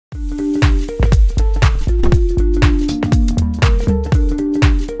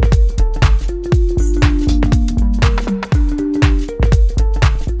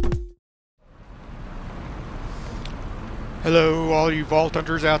you Vault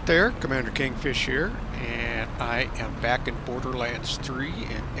Hunters out there, Commander Kingfish here, and I am back in Borderlands 3,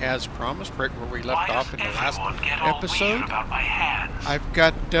 and as promised, right where we left off in the last episode, I've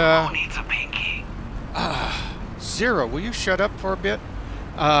got, Who needs a pinky? Zero, will you shut up for a bit?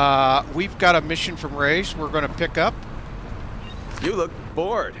 We've got a mission from Ray's we're going to pick up. You look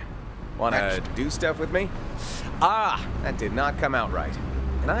bored. Wanna do stuff with me? Ah, that did not come out right.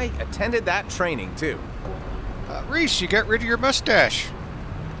 And I attended that training, too. Reese, you got rid of your mustache.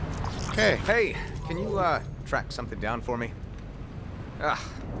 Okay. Hey, can you, track something down for me?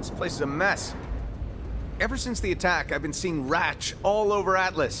 This place is a mess. Ever since the attack, I've been seeing Ratch all over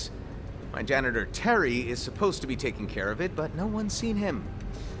Atlas. My janitor, Terry, is supposed to be taking care of it, but no one's seen him.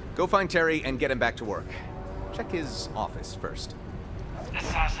 Go find Terry and get him back to work. Check his office first.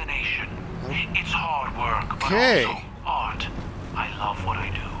 Assassination. It's hard work, but also art. I love what I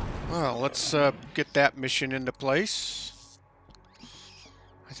do. Well, let's get that mission into place.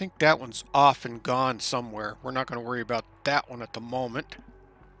 I think that one's off and gone somewhere. We're not going to worry about that one at the moment.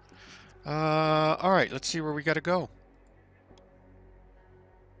 Alright, let's see where we got to go.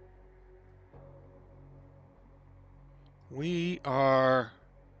 We are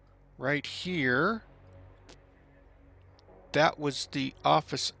right here. That was the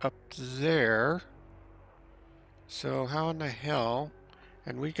office up there. So how in the hell...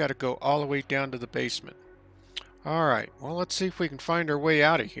 And we got to go all the way down to the basement. Alright, well, let's see if we can find our way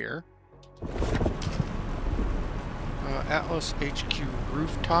out of here. Atlas HQ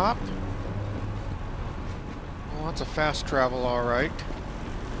rooftop. Well, that's a fast travel, alright.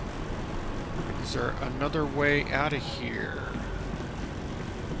 Is there another way out of here?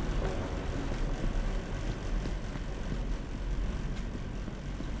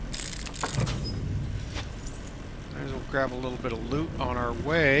 Might as well grab a little bit of loot on our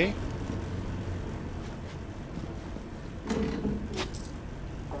way.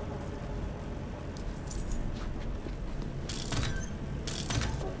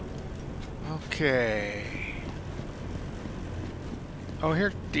 Okay. Oh,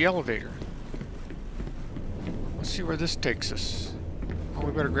 here's the elevator. Let's see where this takes us. Oh,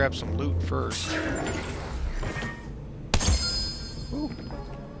 we better grab some loot first. Ooh.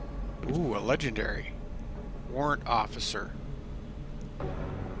 Ooh, a legendary. Warrant officer. Well,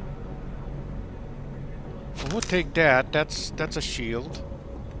 we'll take that. That's a shield.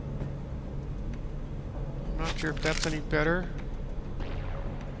 I'm not sure if that's any better.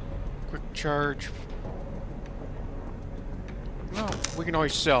 Quick charge. No, we can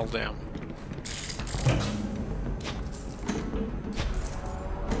always sell them.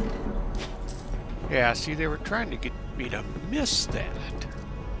 Yeah, see, they were trying to get me to miss that.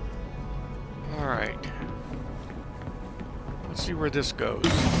 Alright. Let's see where this goes.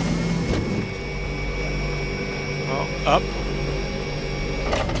 Oh, up.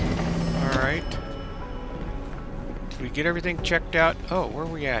 Alright. Did we get everything checked out? Oh, where are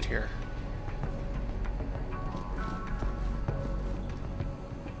we at here?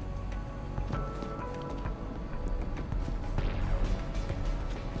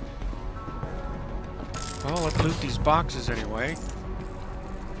 Well, let's loot these boxes anyway.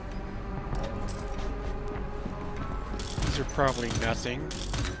 These are probably nothing.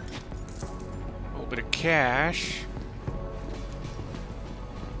 A little bit of cash.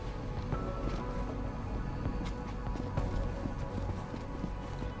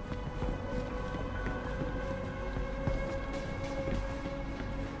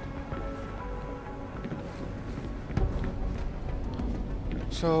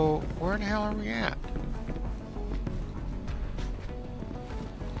 So, where the hell are we at?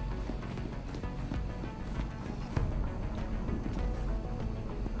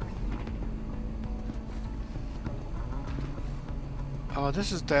 Oh,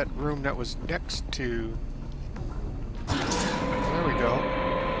 this is that room that was next to... There we go.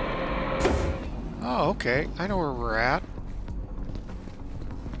 Oh, okay. I know where we're at.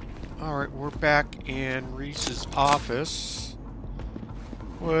 Alright, we're back in Reese's office.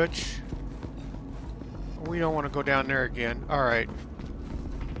 Which... We don't want to go down there again. Alright.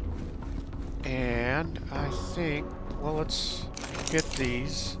 And I think... Well, let's get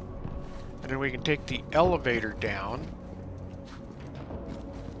these. And then we can take the elevator down.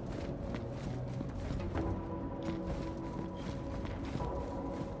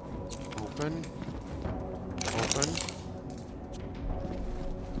 Open. Open.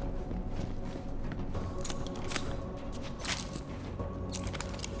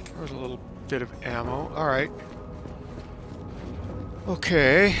 There's a little bit of ammo. Alright.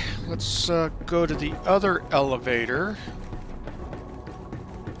 Okay, let's go to the other elevator.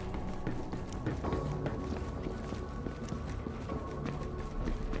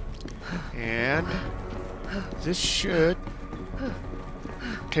 And this should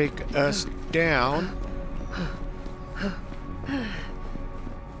take us down.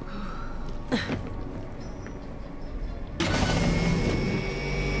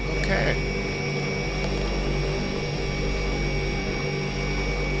 Okay.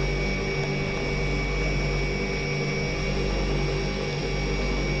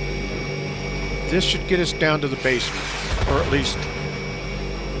 This should get us down to the basement, or at least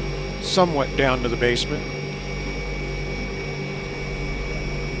somewhat down to the basement.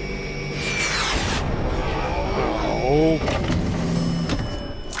 Oh.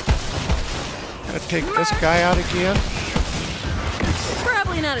 Gotta take this guy out again.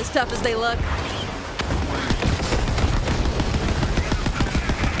 Probably not as tough as they look.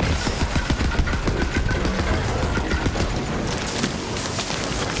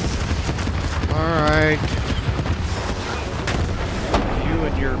 Alright. You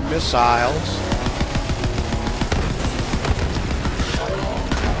and your missiles.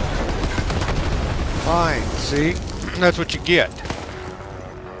 Fine, see? That's what you get.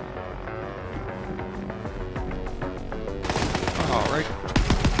 Alright.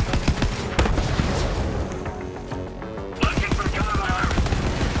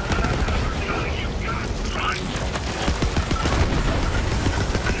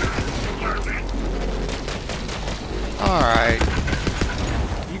 Alright.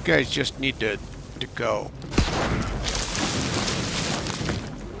 You guys just need to go.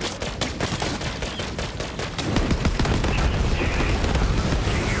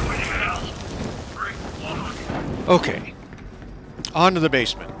 Okay. On to the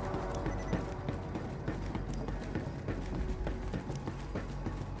basement.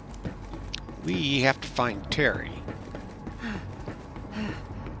 We have to find Terry.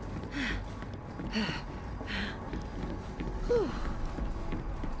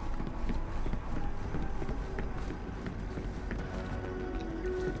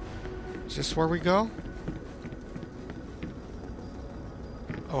 Is this where we go?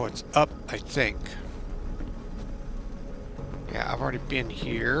 Oh, it's up, I think. Yeah, I've already been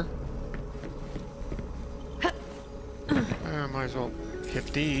here. Might as well hit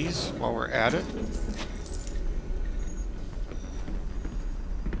these while we're at it.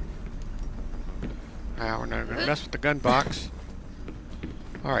 Now we're not going to mess with the gun box.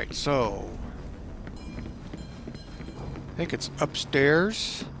 Alright, so... I think it's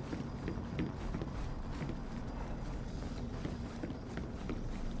upstairs.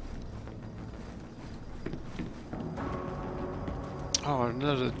 Oh,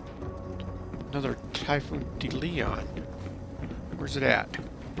 another Typhoon de Leon. Where's it at?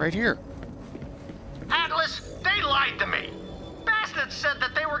 Right here. Atlas, they lied to me. Bastards said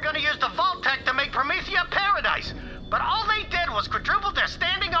that they were going to use the vault tech to make Promethea paradise. But all they did was quadruple their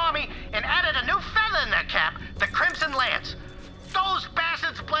standing army and added a new feather in their cap, the Crimson Lance. Those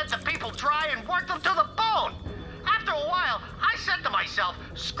bastards bled the people dry and worked them to the bone. After a while, I said to myself,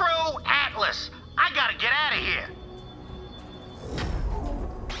 screw Atlas. I gotta get out of here.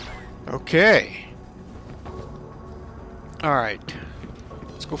 Okay. Alright.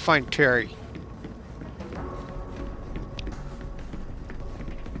 Let's go find Terry.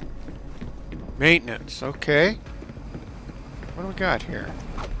 Maintenance, okay. What do we got here?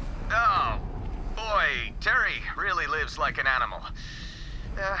 Oh, boy, Terry really lives like an animal.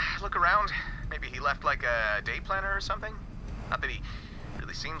 Look around. Maybe he left like a day planner or something? Not that he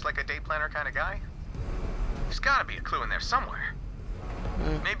really seems like a day planner kind of guy. There's gotta be a clue in there somewhere.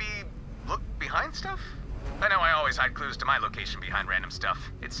 Maybe look behind stuff? I know I always hide clues to my location behind random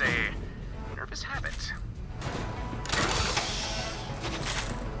stuff. It's a nervous habit.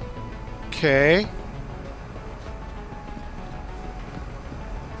 Okay.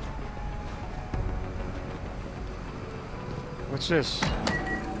 What's this?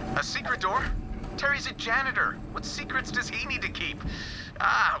 A secret door? Terry's a janitor. What secrets does he need to keep?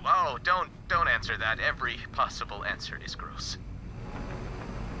 Oh, don't answer that. Every possible answer is gross.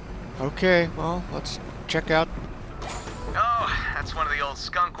 Okay, well, let's check out. Oh, that's one of the old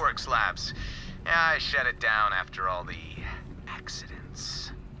skunkworks labs. Yeah, I shut it down after all the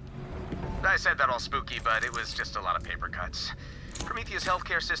accidents. I said that all spooky, but it was just a lot of paper cuts. Promethea's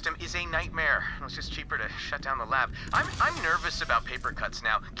healthcare system is a nightmare. It was just cheaper to shut down the lab. I'm nervous about paper cuts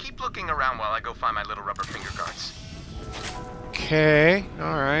now. Keep looking around while I go find my little rubber finger guards. Okay,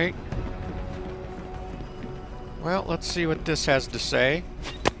 alright. Well, let's see what this has to say.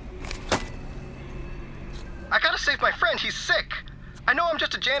 I gotta save my friend, he's sick. I know I'm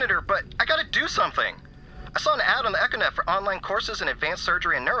just a janitor, but I gotta do something. I saw an ad on the Econet for online courses in advanced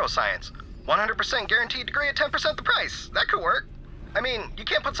surgery and neuroscience. 100% guaranteed degree at 10% the price. That could work. I mean, you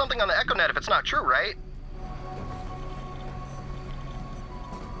can't put something on the EchoNet if it's not true, right?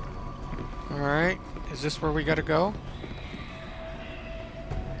 Alright. Is this where we gotta go?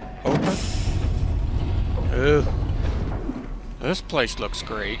 Open? Ugh. This place looks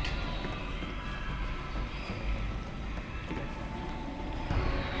great.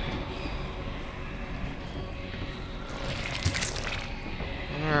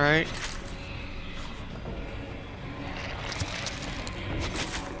 Alright.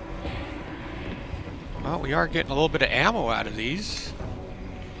 Well, we are getting a little bit of ammo out of these.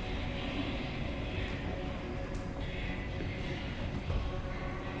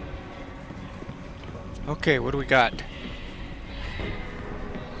 Okay, what do we got?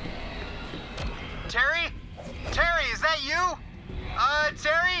 Terry? Terry, is that you?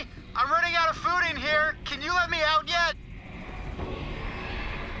 Terry? I'm running out of food in here. Can you let me out yet?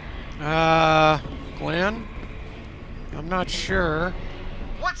 Glenn? I'm not sure.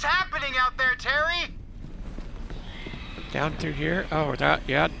 What's happening out there, Terry? Down through here? Oh, that,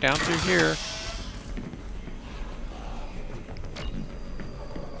 yeah, down through here.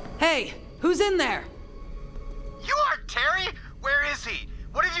 Hey, who's in there? You are Terry? Where is he?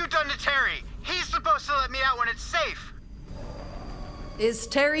 What have you done to Terry? He's supposed to let me out when it's safe. Is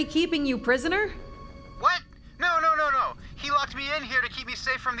Terry keeping you prisoner? What? No. He locked me in here to keep me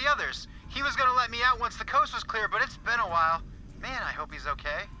safe from the others. He was gonna let me out once the coast was clear, but it's been a while. Man, I hope he's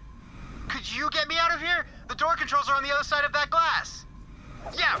okay. Could you get me out of here? The door controls are on the other side of that glass.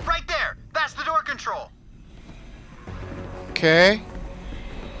 Yeah, right there. That's the door control. Okay.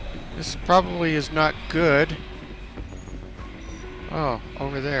 This probably is not good. Oh,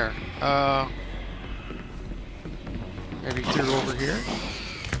 over there. Maybe through over here?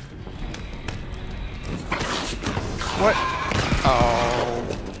 What? Oh,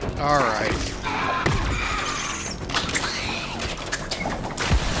 alright.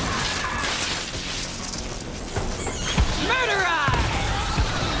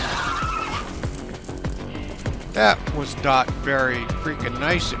 That was not very freaking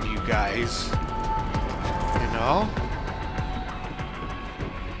nice of you guys. You know?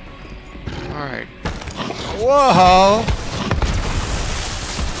 Alright. Whoa!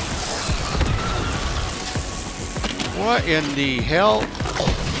 What in the hell?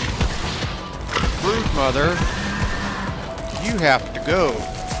 Brood Mother, you have to go.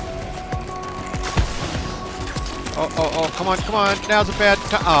 Oh, come on. Now's a bad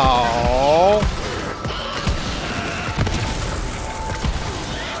time. Oh.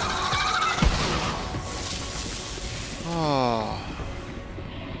 Oh.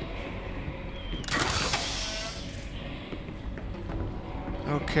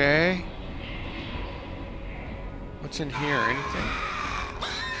 Okay. What's in here? Anything?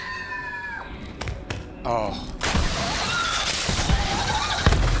 Oh.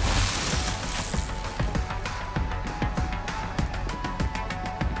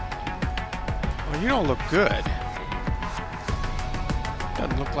 Well, you don't look good.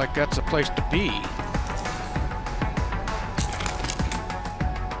 Doesn't look like that's a place to be.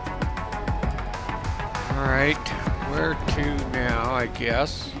 Alright, where to now, I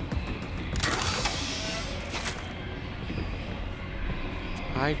guess?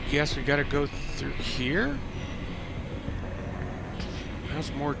 I guess we gotta go through here?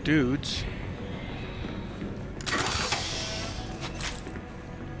 There's more dudes.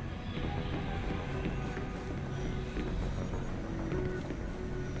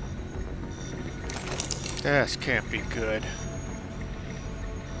 This can't be good.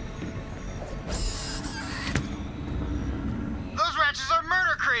 Those ratchets are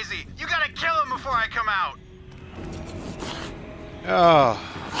murder crazy. You gotta kill them before I come out. Oh.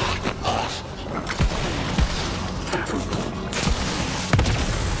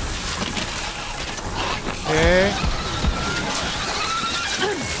 Okay.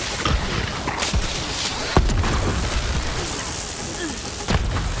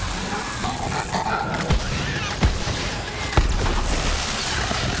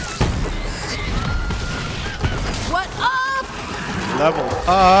 What up? Level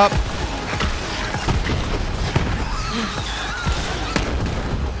up.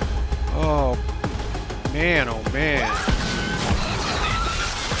 Oh man, oh man.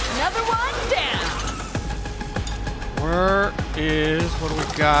 Another one down. Where is, what do we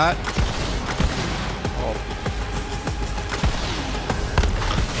got? Oh.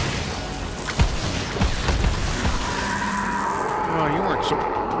 Oh, you weren't so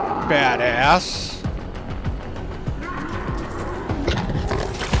badass.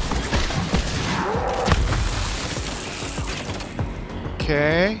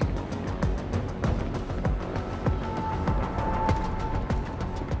 Okay.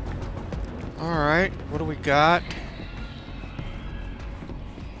 Alright, what do we got?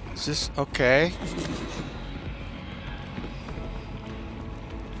 Is this okay?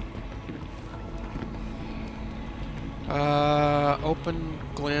 Open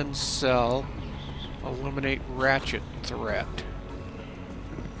Glenn's cell. Eliminate ratchet threat.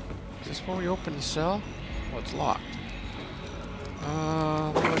 Is this when we open the cell? Oh, it's locked.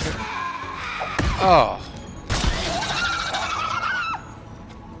 What was it? Oh.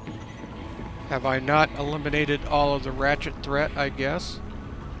 Have I not eliminated all of the ratchet threat, I guess?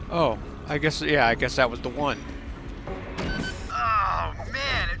 Oh, I guess, yeah, I guess that was the one. Oh,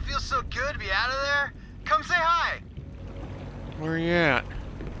 man, it feels so good to be out of there. Come say hi. Where are you at?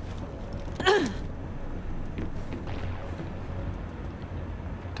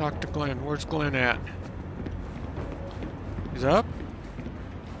 Talk to Glenn. Where's Glenn at? He's up?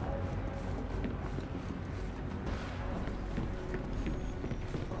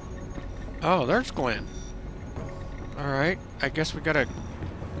 Oh, there's Glenn. Alright, I guess we gotta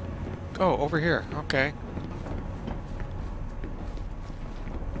go over here. Okay.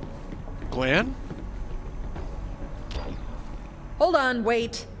 Glenn? Hold on,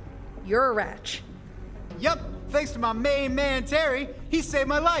 wait. You're a ratch. Yep, thanks to my main man, Terry. He saved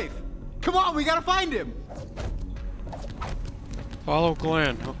my life. Come on, we gotta find him. Follow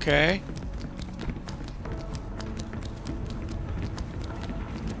Glenn, okay.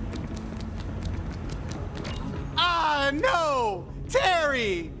 Ah, no!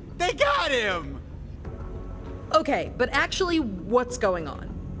 Terry! They got him! Okay, but actually, what's going on?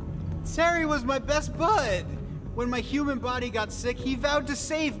 Terry was my best bud. When my human body got sick, he vowed to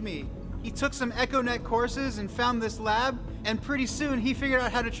save me. He took some EchoNet courses and found this lab, and pretty soon he figured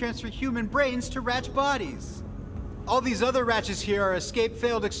out how to transfer human brains to ratch bodies. All these other ratches here are escape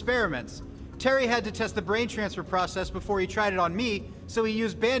failed experiments. Terry had to test the brain transfer process before he tried it on me, so he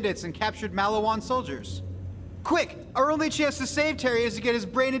used bandits and captured Malawan soldiers. Quick! Our only chance to save Terry is to get his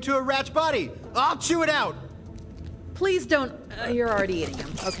brain into a ratch body! I'll chew it out! Please don't. You're already eating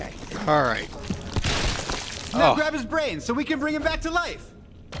him. Okay. Alright. Now grab his brain so we can bring him back to life.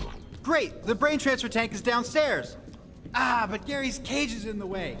 Great, the brain transfer tank is downstairs. Ah, but Gary's cage is in the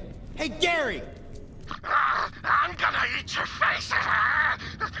way. Hey, Gary! I'm gonna eat your face.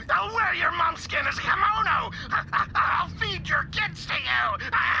 I'll wear your mom's skin as a kimono. I'll feed your kids to you.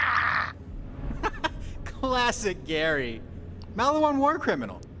 Classic Gary. Malawan war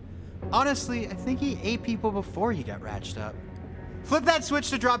criminal. Honestly, I think he ate people before he got ratched up. Flip that switch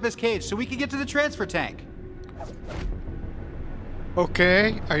to drop his cage so we can get to the transfer tank.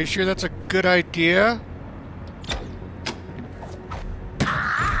 Okay, are you sure that's a good idea?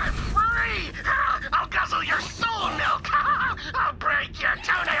 Free! I'll guzzle your soul milk. I'll break your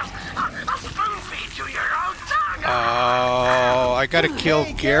toenails. I'll spoon feed you your own tongue. Oh, I gotta kill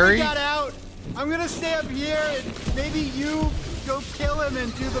Hey, Gary? got out. I'm gonna stay up here and maybe you go kill him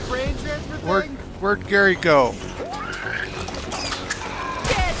and do the brain transfer thing. Where'd Gary go?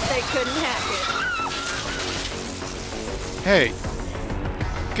 Guess they couldn't hack it. Hey,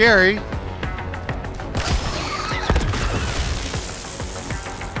 Gary.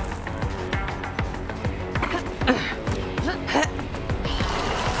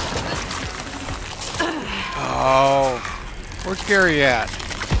 Oh, where's Gary at?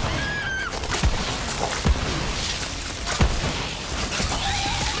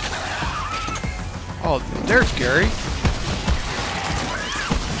 Oh, there's Gary.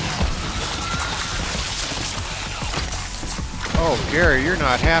 Oh, Gary, you're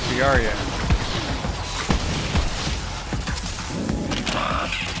not happy, are you?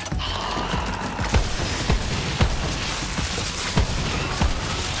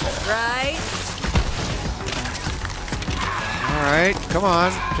 Right? All right, come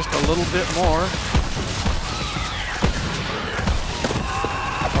on, just a little bit more.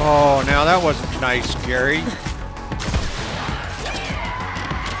 Oh, now that wasn't nice, Gary.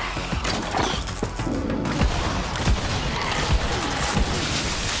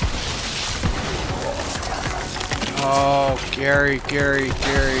 Oh, Gary.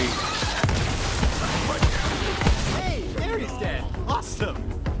 Hey, Gary's dead. Awesome.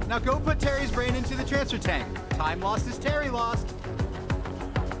 Now go put Terry's brain into the transfer tank. Time lost is Terry lost.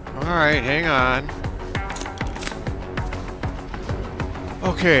 All right, hang on.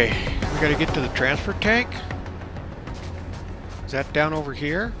 Okay, we gotta get to the transfer tank. Is that down over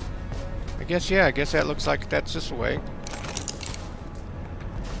here? I guess, yeah, I guess that looks like that's this way.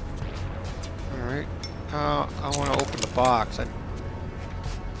 Alright, I want to open the box.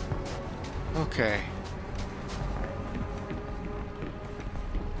 Okay.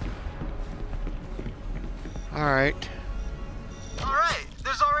 Alright. All right,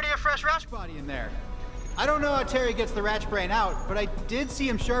 there's already a friend fresh ratch body in there. I don't know how Terry gets the ratch brain out, but I did see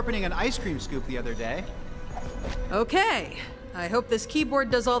him sharpening an ice cream scoop the other day. Okay. I hope this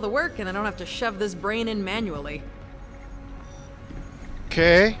keyboard does all the work and I don't have to shove this brain in manually.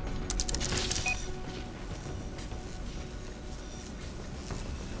 Okay.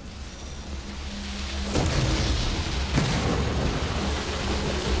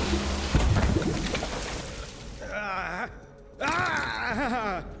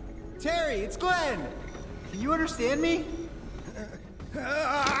 Terry, it's Glenn! Can you understand me?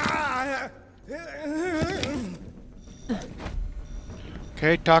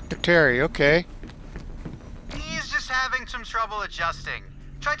 Okay, talk to Terry. Okay. He's just having some trouble adjusting.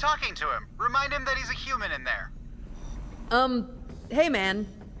 Try talking to him. Remind him that he's a human in there. Hey man.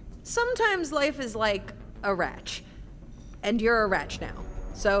 Sometimes life is like a ratch. And you're a ratch now.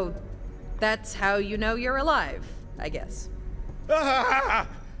 So, that's how you know you're alive, I guess.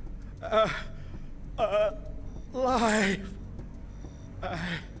 Live.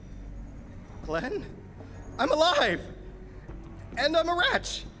 Glenn? I'm alive! And I'm a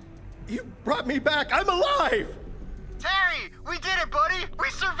ratch! You brought me back! I'm alive! Terry! We did it, buddy! We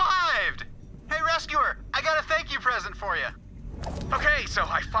survived! Hey, rescuer! I got a thank you present for you. Okay, so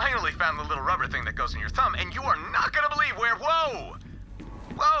I finally found the little rubber thing that goes in your thumb, and you are not gonna believe where. Whoa!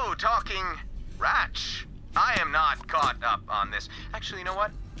 Whoa, talking ratch. I am not caught up on this. Actually, you know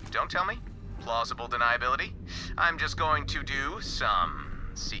what? Don't tell me. Plausible deniability. I'm just going to do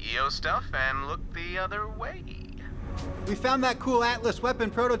some CEO stuff and look the other way. We found that cool Atlas weapon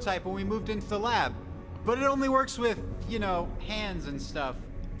prototype when we moved into the lab. But it only works with, you know, hands and stuff.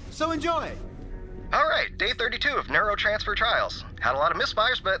 So enjoy! Alright, day 32 of neurotransfer trials. Had a lot of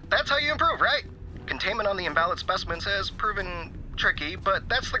misfires, but that's how you improve, right? Containment on the invalid specimens has proven tricky, but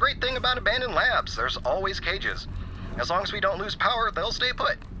that's the great thing about abandoned labs. There's always cages. As long as we don't lose power, they'll stay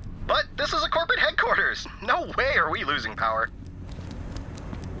put. But this is a corporate headquarters. No way are we losing power.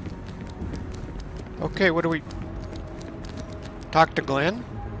 Okay, what do we... Talk to Glenn?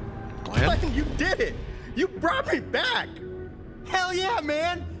 Glenn? Glenn, you did it! You brought me back! Hell yeah,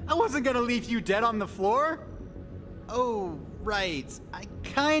 man! I wasn't gonna leave you dead on the floor. Oh, right. I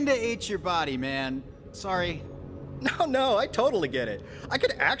kinda ate your body, man. Sorry. No, I totally get it. I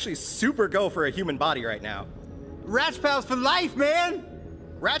could actually super go for a human body right now. Ratch pals for life, man!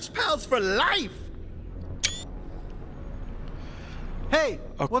 Ratch pals for life! Hey,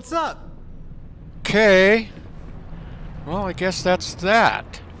 what's up? Okay. Well, I guess that's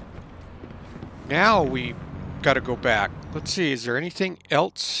that. Now we gotta go back. Let's see, is there anything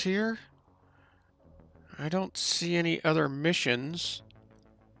else here? I don't see any other missions.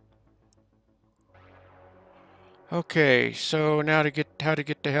 Okay, so now to get how to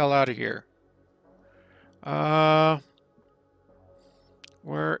get the hell out of here.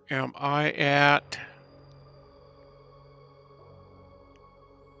 Where am I at?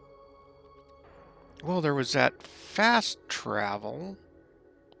 Well, there was that fast travel.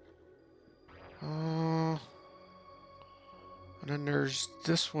 And then there's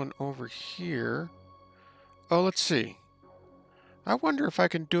this one over here. Oh, let's see. I wonder if I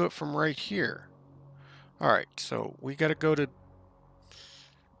can do it from right here. Alright, so we gotta go to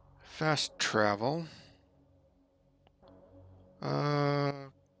fast travel.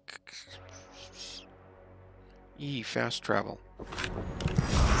 E, fast travel.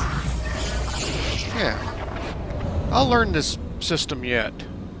 Yeah. I'll learn this system yet.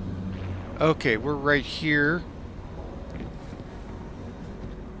 Okay, we're right here.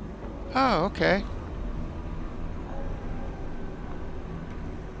 Oh, okay.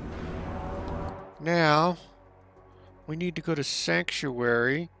 Now, we need to go to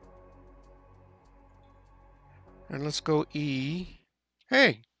Sanctuary. And let's go E.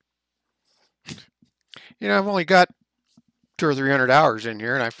 Hey! You know, I've only got 200 or 300 hours in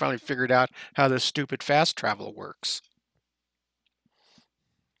here, and I finally figured out how this stupid fast travel works.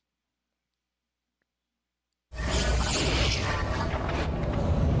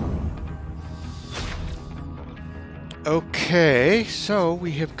 Okay, so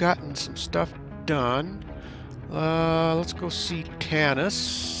we have gotten some stuff done. Let's go see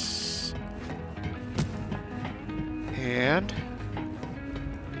Tanis. And...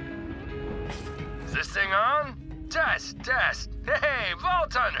 Is this thing on? Test. Hey,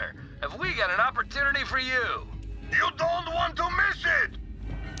 Vault Hunter, have we got an opportunity for you? You don't want to miss it!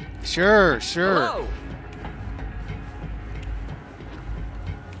 Sure. Hello.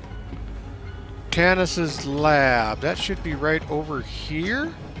 Tanis's lab. That should be right over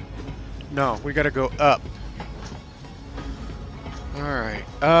here? No, we gotta go up. Alright,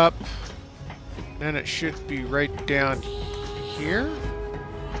 up. Then it should be right down here.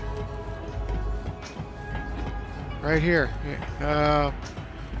 Right here.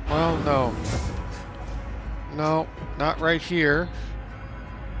 Well, no. No, not right here.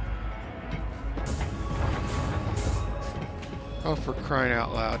 Oh, for crying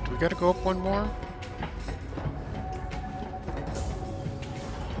out loud. Do we gotta go up one more?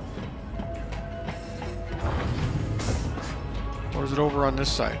 Or is it over on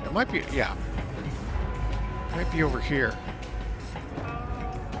this side? It might be, yeah. It might be over here.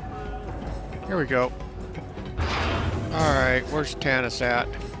 Here we go. Alright, where's Tanis at?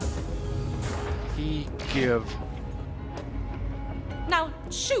 Give. Now,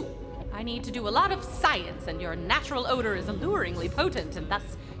 shoot! I need to do a lot of science, and your natural odor is alluringly potent and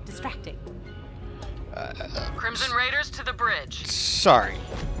thus distracting. Crimson Raiders to the bridge. Sorry.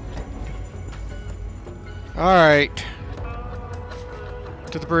 Alright.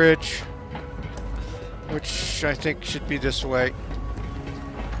 To the bridge. Which I think should be this way.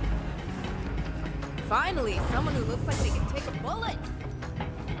 Finally, someone who looks like they can take a bullet.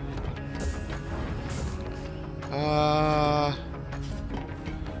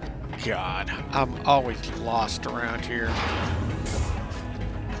 God, I'm always lost around here.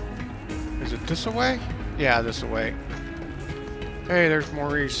 Is it this way? Yeah, this way. Hey, there's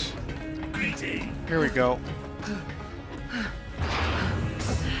Maurice. Here we go.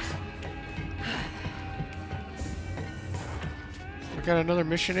 We got another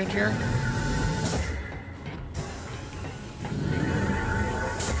mission in here?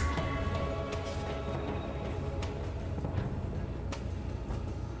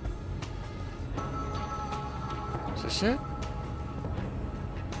 Is this it?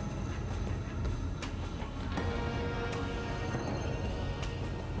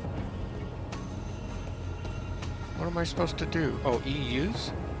 What am I supposed to do? Oh,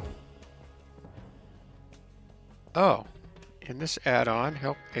 EUs? Oh. In this add-on,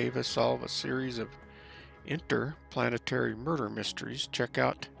 help Ava solve a series of interplanetary murder mysteries. Check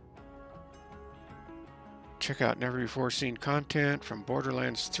out never before seen content from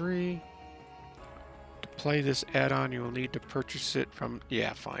Borderlands 3. To play this add-on, you will need to purchase it from...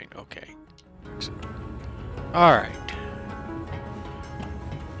 Yeah, fine. Okay. Alright.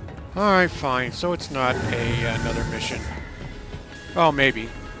 Alright, fine. So it's not another mission. Oh, maybe.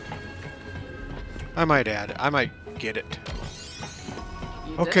 I might add it. I might get it.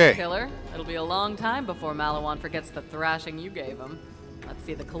 You Okay. did it, killer. It'll be a long time before Malawan forgets the thrashing you gave him. Let's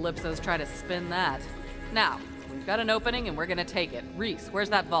see the Calypsos try to spin that. Now, we've got an opening and we're gonna take it. Reese, where's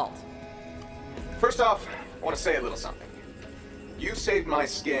that vault? First off, I want to say a little something. You saved my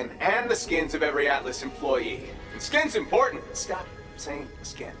skin and the skins of every Atlas employee. And skin's important. Stop saying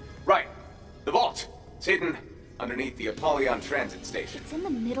skin. Right. The vault. It's hidden underneath the Apollyon Transit Station. It's in the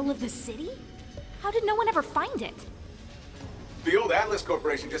middle of the city? How did no one ever find it? The old Atlas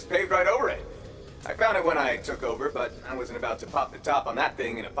Corporation just paved right over it. I found it when I took over, but I wasn't about to pop the top on that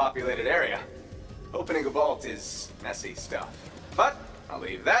thing in a populated area. Opening a vault is messy stuff. But I'll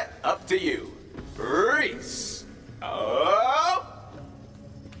leave that up to you. Reese! Oh!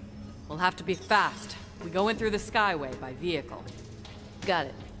 We'll have to be fast. We go in through the Skyway by vehicle. Got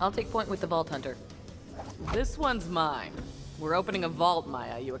it. I'll take point with the Vault Hunter. This one's mine. We're opening a vault,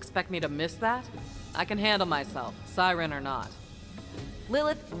 Maya. You expect me to miss that? I can handle myself, siren or not.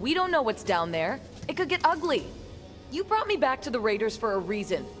 Lilith, we don't know what's down there. It could get ugly. You brought me back to the Raiders for a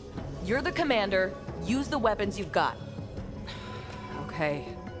reason. You're the commander. Use the weapons you've got. Okay.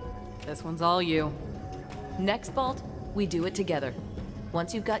 This one's all you. Next vault, we do it together.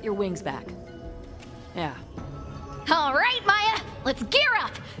 Once you've got your wings back. Yeah. All right, Maya, let's gear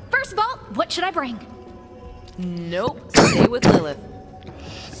up. First vault, what should I bring? Nope. Stay with Lilith.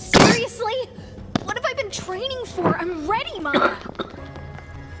 Seriously? What have I been training for? I'm ready, Maya.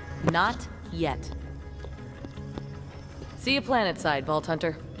 Not yet. See you planetside, Vault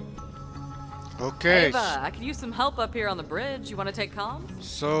Hunter. Okay. Ava, I could use some help up here on the bridge. You want to take comms?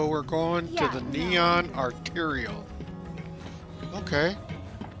 So we're going to the Neon Arterial. Okay.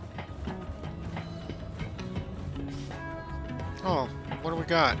 Oh, what do we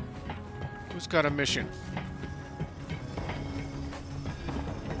got? Who's got a mission?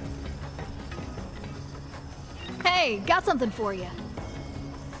 Hey, got something for you.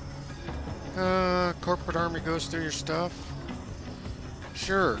 Corporate Army goes through your stuff?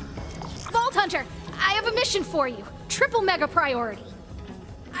 Sure. Vault Hunter, I have a mission for you. Triple mega priority.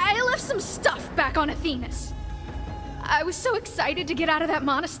 I left some stuff back on Athenas. I was so excited to get out of that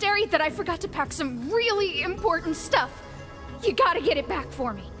monastery that I forgot to pack some really important stuff. You gotta get it back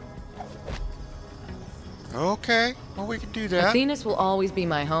for me. Okay, well we can do that. Athenas will always be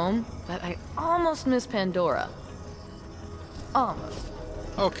my home, but I almost miss Pandora. Almost.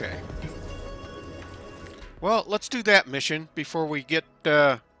 Okay. Well, let's do that mission before we get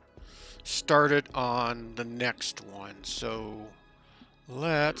started on the next one. So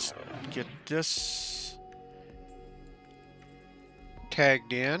let's get this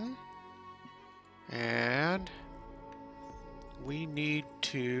tagged in, and we need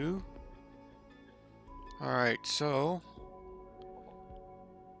to... Alright, so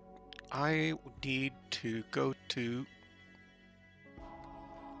I need to go to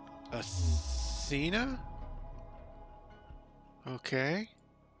Athena. Okay.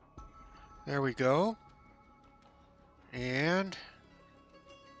 There we go. And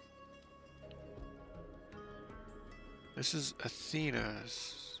this is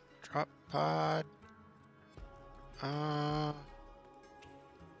Athena's drop pod. Oh,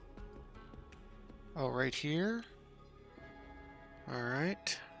 right here. All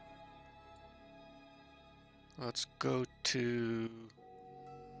right. Let's go to...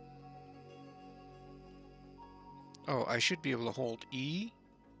 Oh, I should be able to hold E.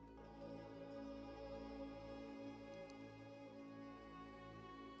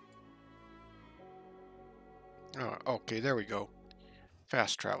 Oh, okay, there we go.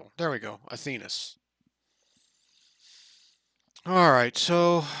 Fast travel. There we go. Athena's. Alright,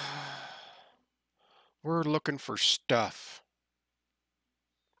 so we're looking for stuff.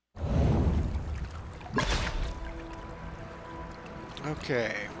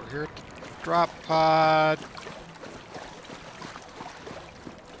 Okay, we're here at the drop pod.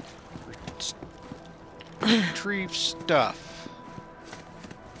 Retrieve stuff.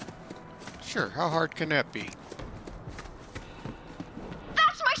 Sure, how hard can that be?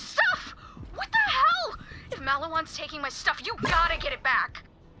 That's my stuff! What the hell? If Malawan's taking my stuff, you gotta get it back.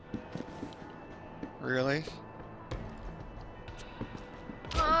 Really?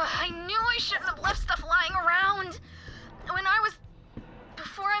 I knew I shouldn't have left stuff lying around.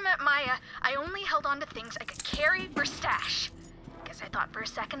 Before I met Maya, I only held on to things I could carry or stash. Guess I thought for a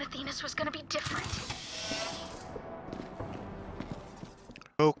second Athena's was gonna be different.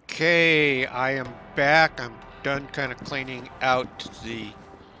 Okay, I am back. I'm done kind of cleaning out the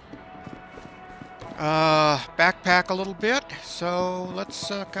backpack a little bit. So let's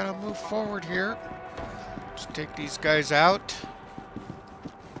kind of move forward here. Just take these guys out.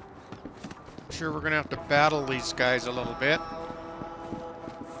 I'm sure we're going to have to battle these guys a little bit.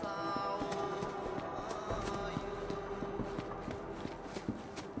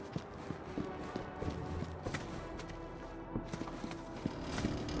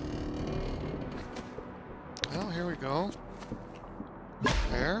 Well, here we go.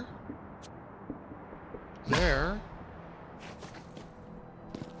 There. There.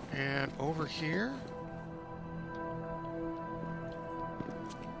 And over here.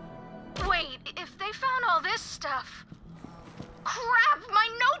 Wait, if they found all this stuff... Crap, my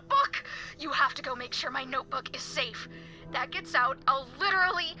notebook! You have to go make sure my notebook is safe. That gets out, I'll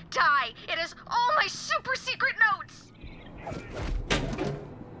literally die. It is all my super secret notes!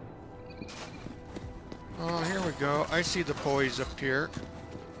 Oh, here we go. I see the boys up here.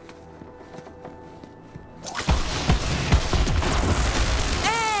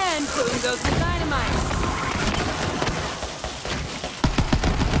 And boom goes the dynamite.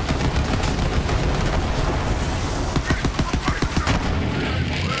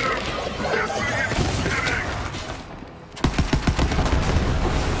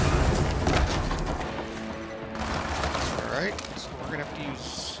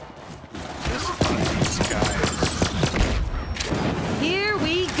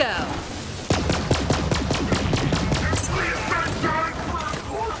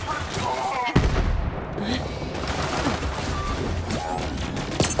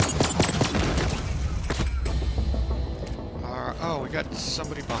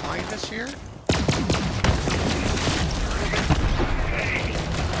 Somebody behind us here?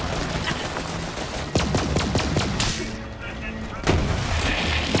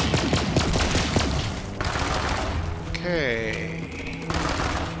 Okay.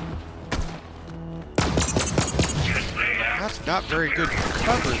 That's not very good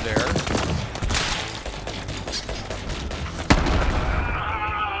cover there.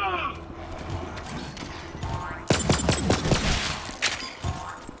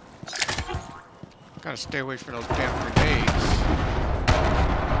 Gotta stay away from those damn grenades.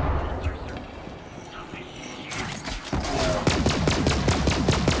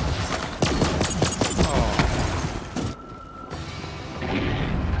 Oh.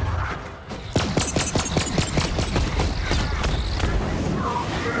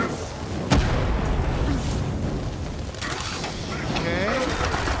 Okay.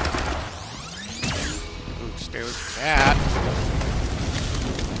 Ooh, stay away from that.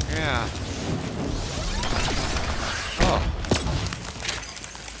 Yeah.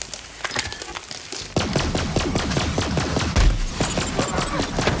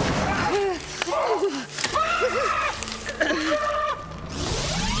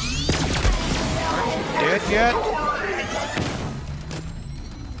 arrived yet?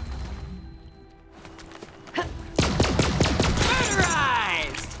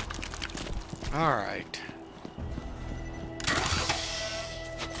 All right.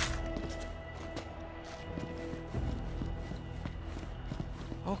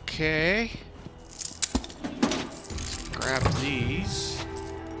 Okay. Let's grab these.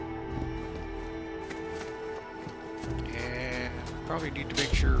 And probably need to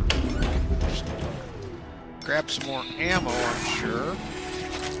make sure. Just grab some more ammo, I'm sure.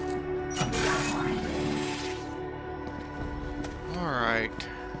 All right.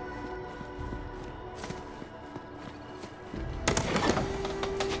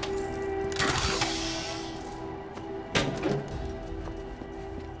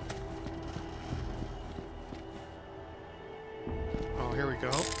 Go.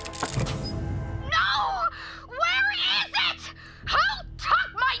 No! Where is it? Who took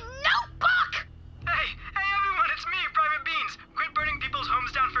my notebook? Hey everyone, it's me, Private Beans. Quit burning people's homes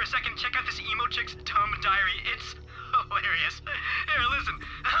down for a second. Check out this emo chick's dumb diary. It's hilarious. Here, listen.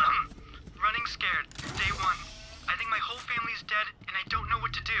 Running scared. Day 1. I think my whole family's dead and I don't know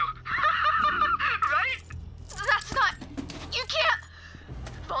what to do. Right? That's not... You can't...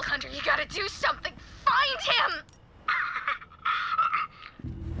 Vault Hunter, you gotta do something. Find him!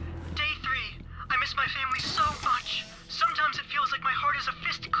 My family so much. Sometimes it feels like my heart is a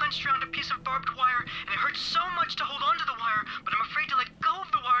fist clenched around a piece of barbed wire, and it hurts so much to hold onto the wire, but I'm afraid to let go of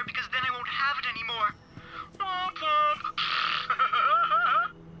the wire because then I won't have it anymore. Womp womp.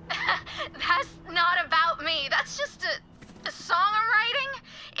 That's not about me. That's just a song I'm writing.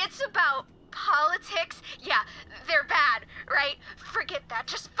 It's about politics. Yeah, they're bad, right? Forget that.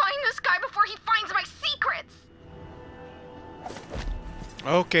 Just find this guy before he finds my secrets.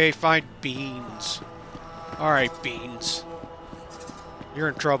 Okay, find Beans. Alright, Beans. You're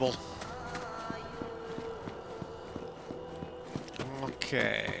in trouble.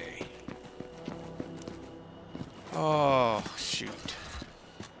 Okay. Oh, shoot.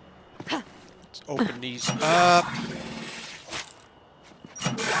 Let's open these up.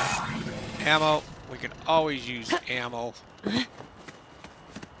 Ammo. We can always use ammo.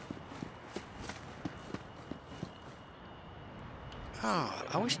 Oh,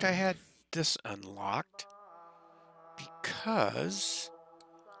 I wished I had this unlocked, because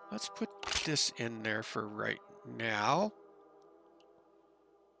let's put this in there for right now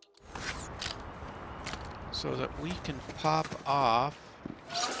so that we can pop off,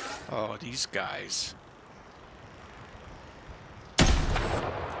 oh, these guys.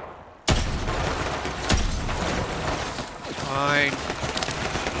 Fine.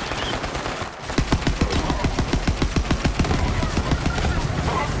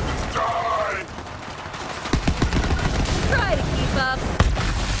 Try to keep up.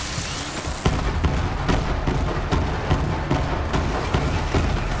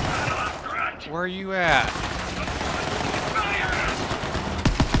 Where are you at?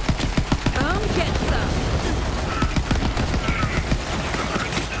 Get some.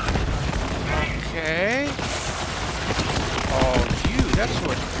 Okay. Oh, you, that's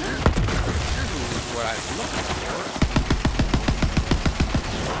what I'm looking for.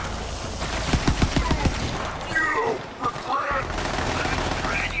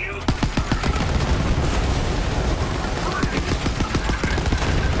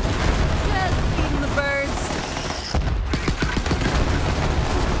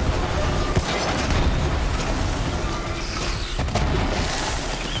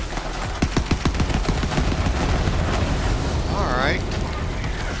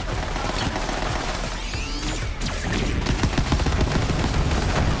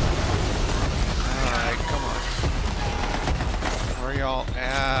 Y'all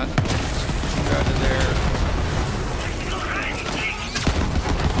at? Get you out of there.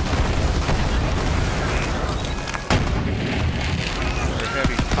 Another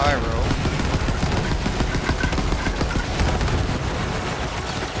heavy pyro.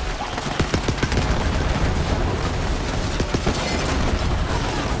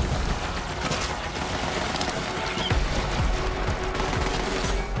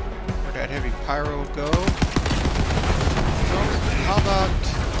 Where'd that heavy pyro go? How about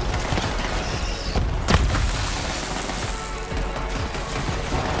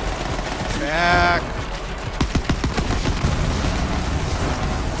back?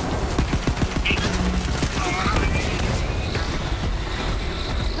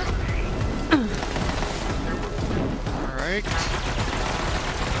 All right.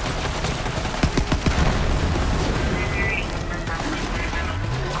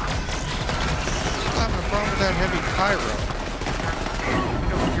 I'm having a problem with that heavy pyro.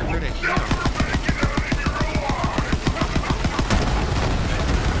 Get rid of him.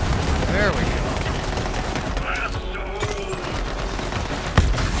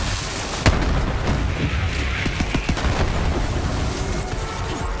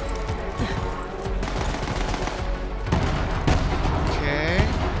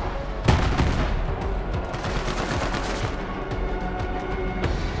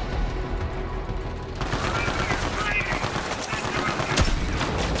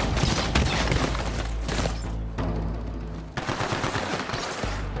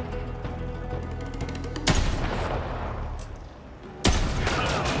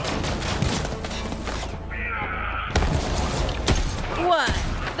 What?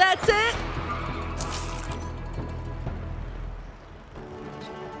 That's it?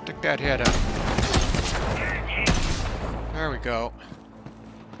 Stick that head up. There we go.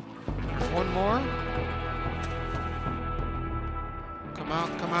 There's one more. Come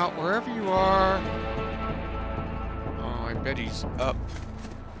out, wherever you are. Oh, I bet he's up.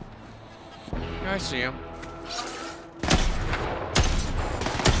 Yeah, I see him.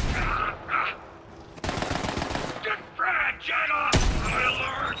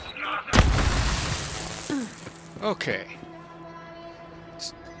 Okay.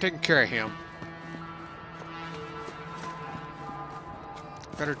 It's taking care of him.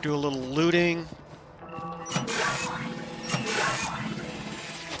 Better do a little looting.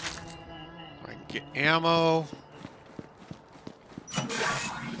 I can get ammo.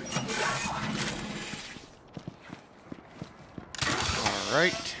 All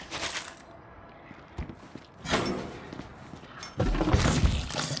right.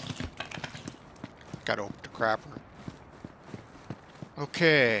 Got to open the crapper.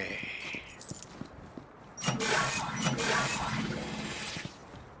 Okay.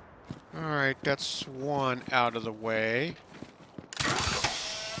 Alright, that's one out of the way.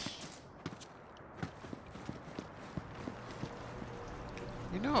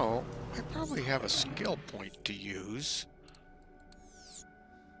 You know, I probably have a skill point to use.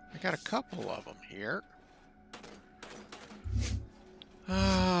 I got a couple of them here.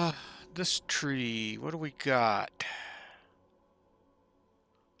 This tree, what do we got?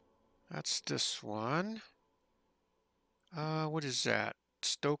 That's this one. What is that?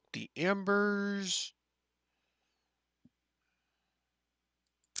 Stoke the embers.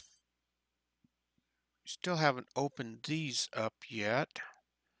 Still haven't opened these up yet.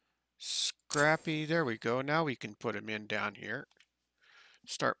 Scrappy, there we go. Now we can put them in down here.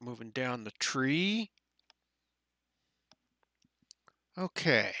 Start moving down the tree.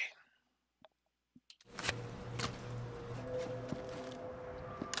 Okay.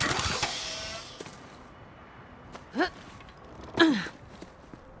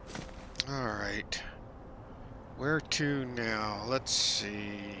 All right. Where to now? Let's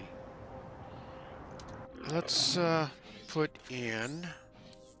see. Let's put in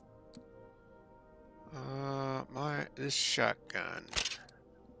this shotgun.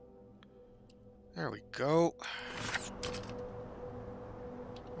 There we go.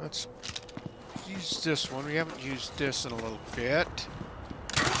 Let's use this one. We haven't used this in a little bit.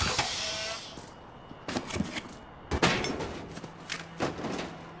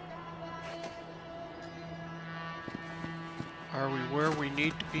 Are we where we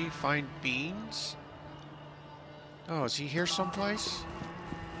need to be? Find beans? Oh, is he here someplace?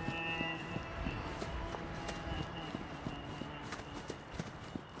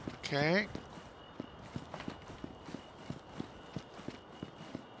 Okay.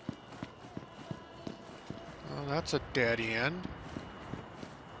 Well, that's a dead end.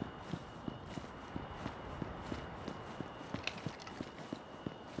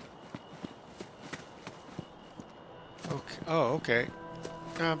 Okay. Oh, okay.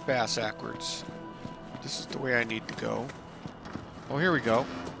 Bass backwards. This is the way I need to go. Oh, here we go.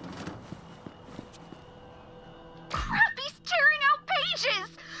 Crap, he's tearing out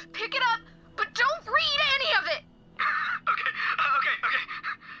pages! Pick it up, but don't read any of it! Okay.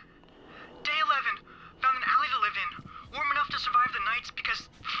 Day 11. Found an alley to live in. Warm enough to survive the nights because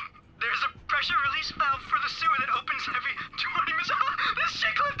there's a pressure release valve for the sewer that opens every 20 minutes. This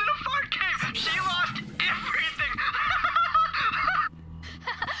chick lived in a fart cave! She lost everything!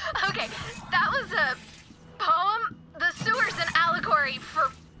 Okay, that was a poem. The sewer's an allegory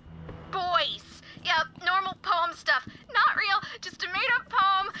for boys. Yeah, normal poem stuff. Not real, just a made-up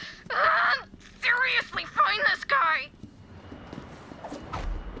poem. Seriously, find this guy.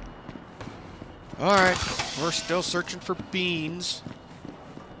 Alright, we're still searching for beans.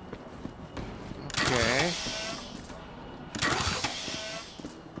 Okay.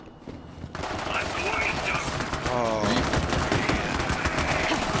 Oh.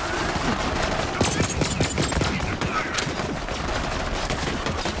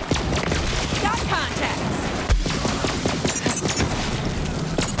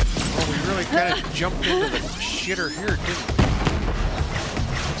 Kind of jumped into the shitter here, didn't we?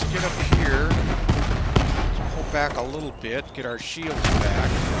 Let's get up here. Let's pull back a little bit, get our shields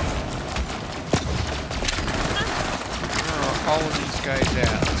back. Where are all of these guys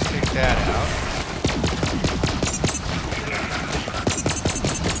at? Let's take that out.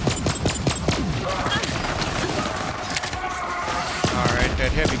 Alright,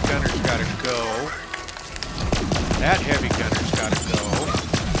 that heavy gunner's gotta go. That heavy gunner's gotta go.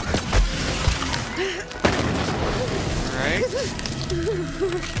 Alright.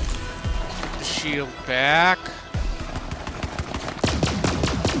 Put the shield back.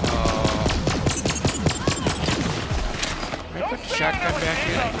 Did I put the shotgun back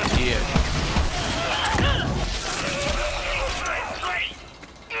in? I did.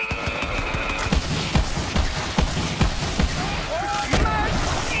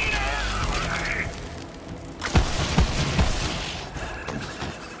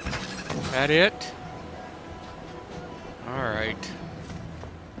 That it? All right.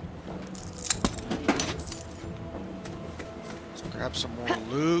 Let's grab some more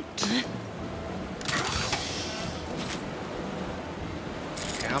loot.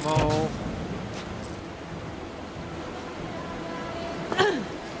 Ammo.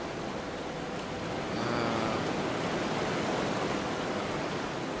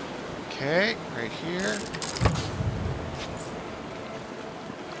 Okay, right here.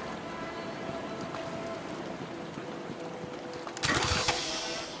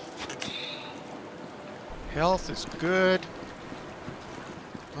 Health is good.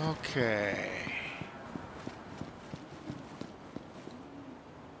 Okay.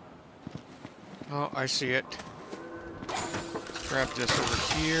 Oh, I see it. Let's grab this over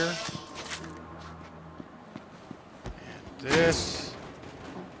here. And this.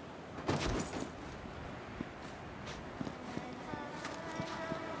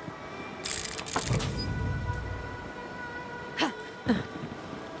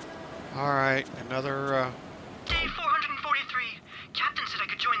 Alright, another, Day 443. Captain said I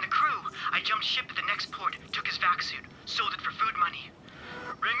could join the crew. I jumped ship at the next port, took his vac suit, sold it for food money.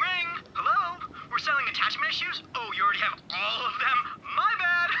 Ring ring! Hello? We're selling attachment issues? Oh, you already have all of them? My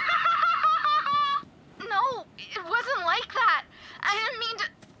bad! No, it wasn't like that. I didn't mean to...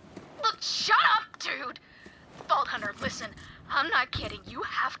 Look, shut up, dude! Vault Hunter, listen. I'm not kidding. You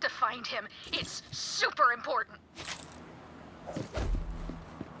have to find him. It's super important.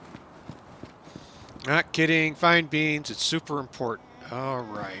 not kidding, fine beans, it's super important.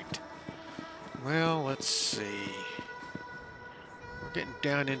 Alright. Well, let's see. We're getting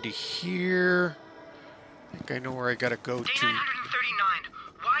down into here. I think I know where I gotta go Day to. 939.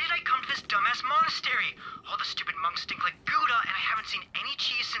 Why did I come to this dumbass monastery? All the stupid monks stink like Gouda, and I haven't seen any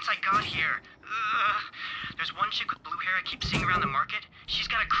cheese since I got here. Ugh. There's one chick with blue hair I keep seeing around the market. She's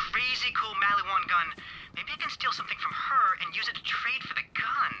got a crazy cool Maliwan gun. Maybe I can steal something from her and use it to trade for the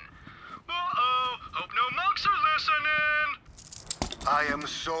gun. Uh-oh. Hope no monks are listening. I am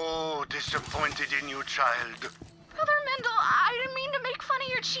so disappointed in you, child. Brother Mendel, I didn't mean to make fun of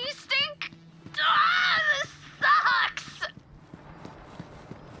your cheese stink. Ah, this sucks.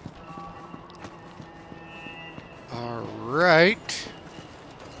 Alright.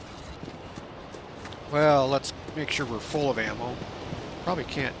 Well, let's make sure we're full of ammo. Probably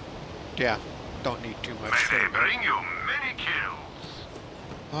can't. Yeah, don't need too much. May they bring you many kills.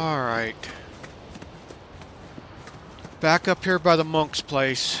 Alright. Back up here by the monk's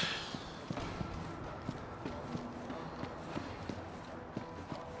place.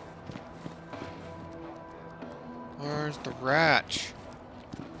 Where's the ratch?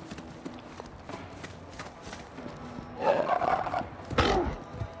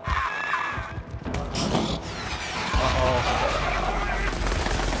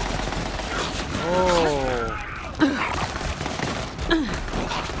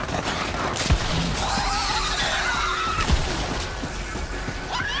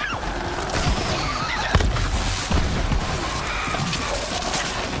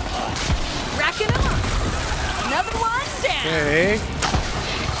 Okay.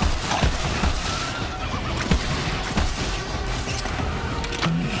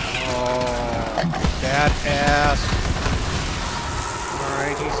 Oh, badass.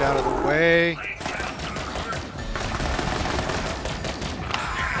 Alright, he's out of the way.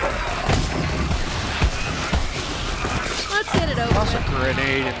 Let's get it over Toss a with.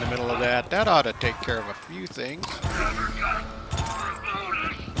 grenade in the middle of that. That ought to take care of a few things.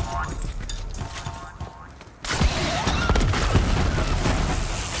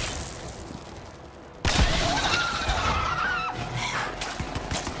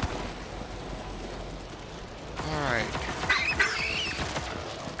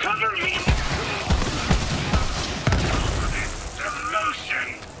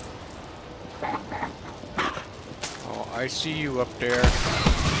 I see you up there.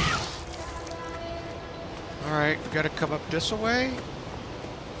 Alright, we gotta come up this way?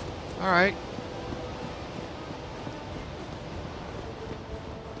 Alright.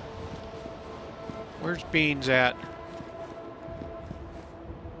 Where's Beans at?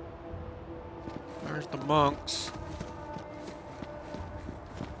 There's the monks.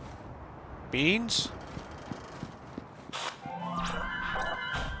 Beans?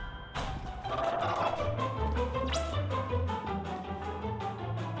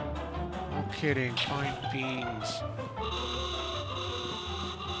 kidding. Find beans.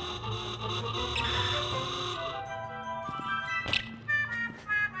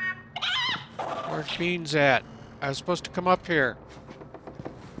 Where's beans at? I was supposed to come up here.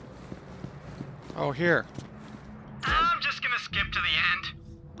 Oh, here. I'm just gonna skip to the end.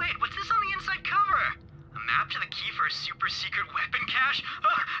 Wait, what's this on the inside cover? A map to the key for a super secret weapon cache?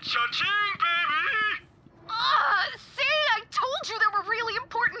 Cha-ching, baby! See? I told you there were really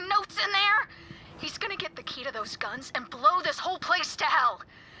important notes in there! He's gonna get the key to those guns and blow this whole place to hell.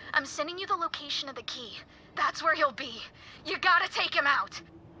 I'm sending you the location of the key. That's where he'll be. You gotta take him out.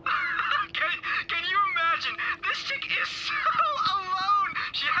 Can you imagine? This chick is so alone!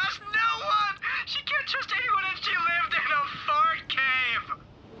 She has no one! She can't trust anyone and she lived in a fart cave!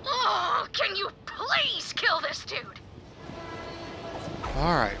 Oh, can you please kill this dude?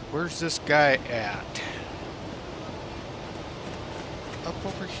 Alright, where's this guy at? Up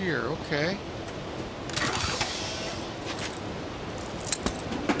over here, okay.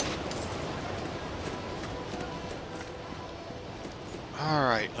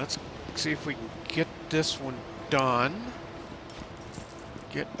 Alright, let's see if we can get this one done.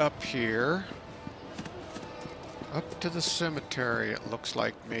 Get up here. Up to the cemetery, it looks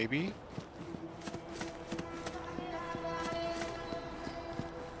like, maybe.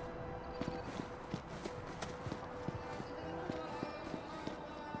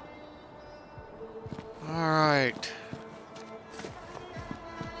 Alright.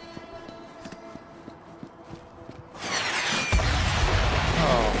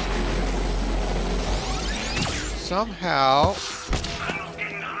 Somehow.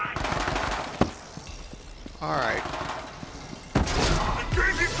 Alright.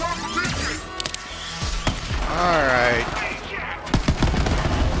 Alright.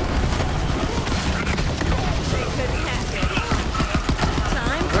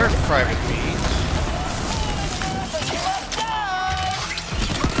 There's private means.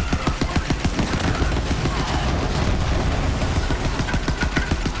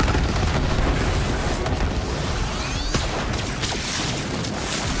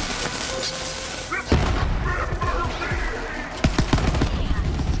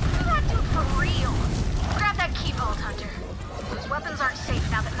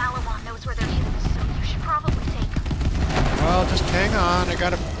 Well, just hang on. I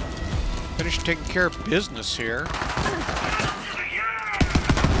gotta finish taking care of business here.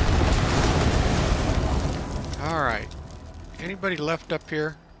 Alright. Anybody left up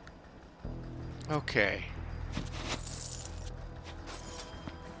here? Okay.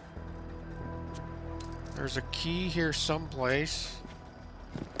 There's a key here someplace.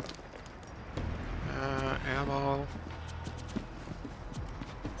 Ammo.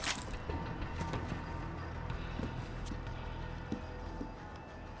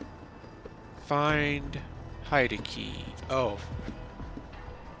 Find hide a key. Oh.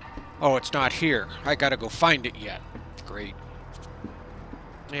 Oh, it's not here. I gotta go find it yet. Great.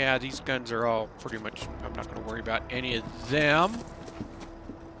 Yeah, these guns are all pretty much... I'm not gonna worry about any of them.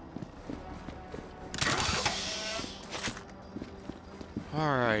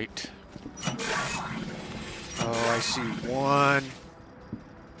 Alright. Oh, I see one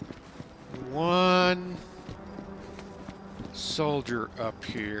soldier up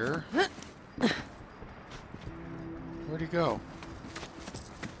here. Where'd he go?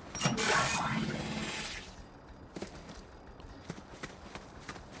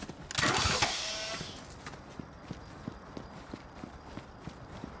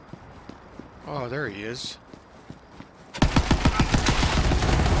 Oh, there he is.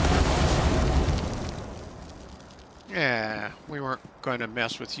 Yeah, we weren't going to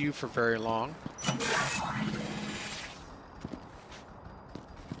mess with you for very long.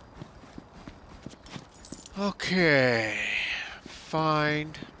 Okay,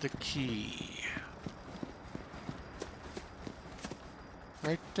 find the key.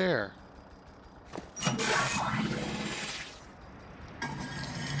 Right there.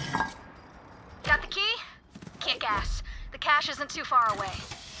 Got the key? Kick ass. The cache isn't too far away.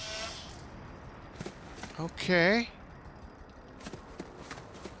 Okay.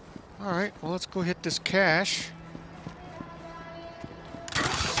 Alright, well, let's go hit this cache.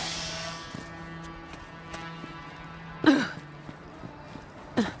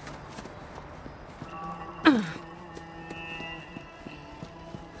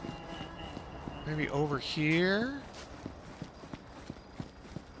 Maybe over here?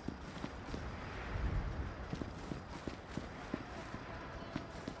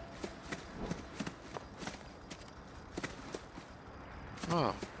 Oh.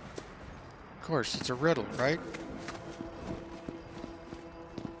 Of course, it's a riddle, right?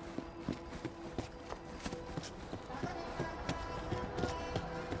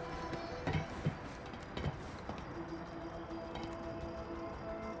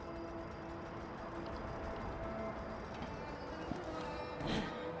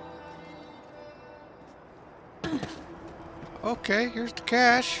 Okay, here's the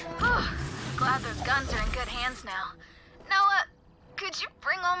cash. Glad those guns are in good hands now. Now, could you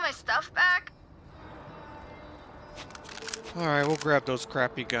bring all my stuff back? Alright, we'll grab those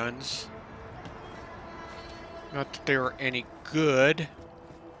crappy guns. Not that they were any good.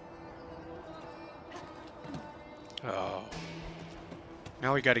 Oh.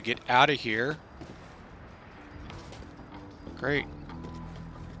 Now we gotta get out of here. Great.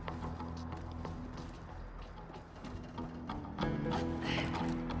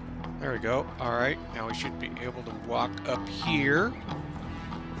 There we go. Alright, now we should be able to walk up here.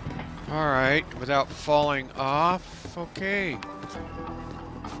 Alright, without falling off. Okay.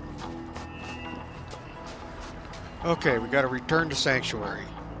 Okay, we gotta return to Sanctuary.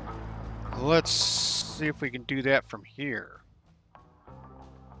 Let's see if we can do that from here.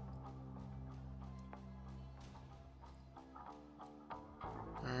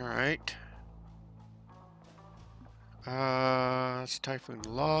 Alright. It's Typhoon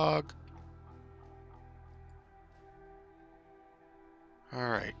Log.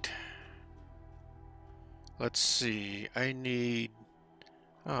 Alright. Let's see. I need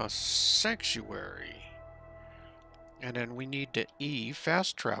Sanctuary. And then we need to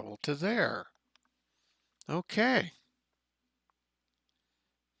fast travel to there. Okay.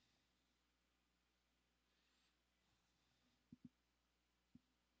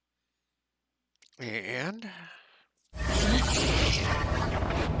 And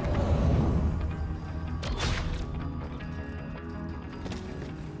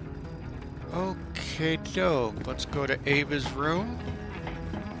okay, dope. Let's go to Ava's room.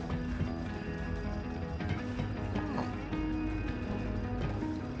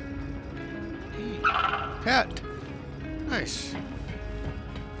 Pet. Nice.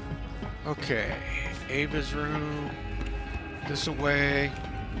 Okay. Ava's room. This away.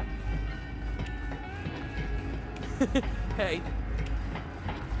 Hey.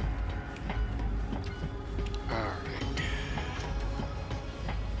 Alright.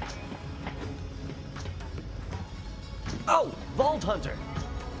 Oh, Vault Hunter.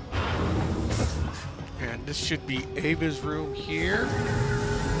 And this should be Ava's room here.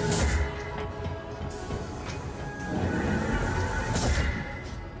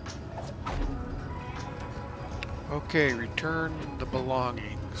 Okay, return the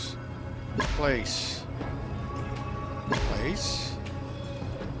belongings. Place. Place.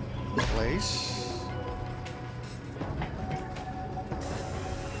 Place.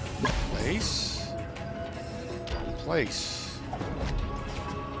 Place. Place.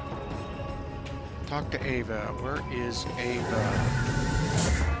 Talk to Ava. Where is Ava?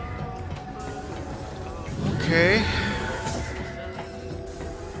 Okay.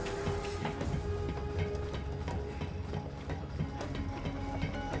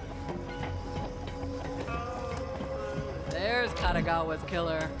 There's Katagawa's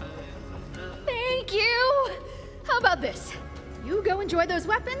killer. Thank you! How about this? You go enjoy those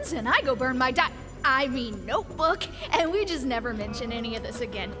weapons, and I go burn my notebook, and we just never mention any of this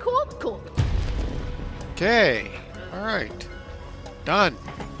again. Cool? Cool. Okay. Alright. Done.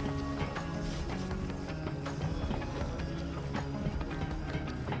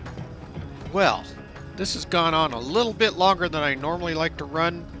 Well, this has gone on a little bit longer than I normally like to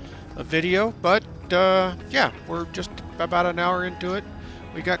run a video, but yeah, we're just about an hour into it.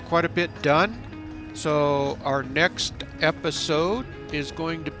 We got quite a bit done. So our next episode is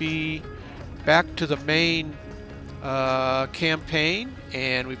going to be back to the main campaign,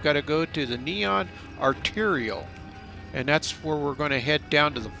 and we've got to go to the Neon Arterial, and that's where we're going to head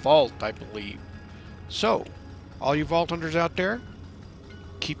down to the vault, I believe. So, all you vault hunters out there,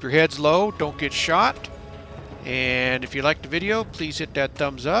 keep your heads low, don't get shot, and if you liked the video, please hit that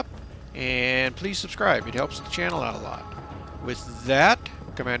thumbs up, and please subscribe. It helps the channel out a lot. With that,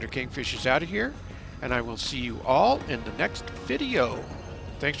 Commander Kingfish is out of here, and I will see you all in the next video.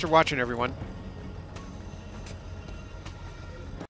 Thanks for watching, everyone.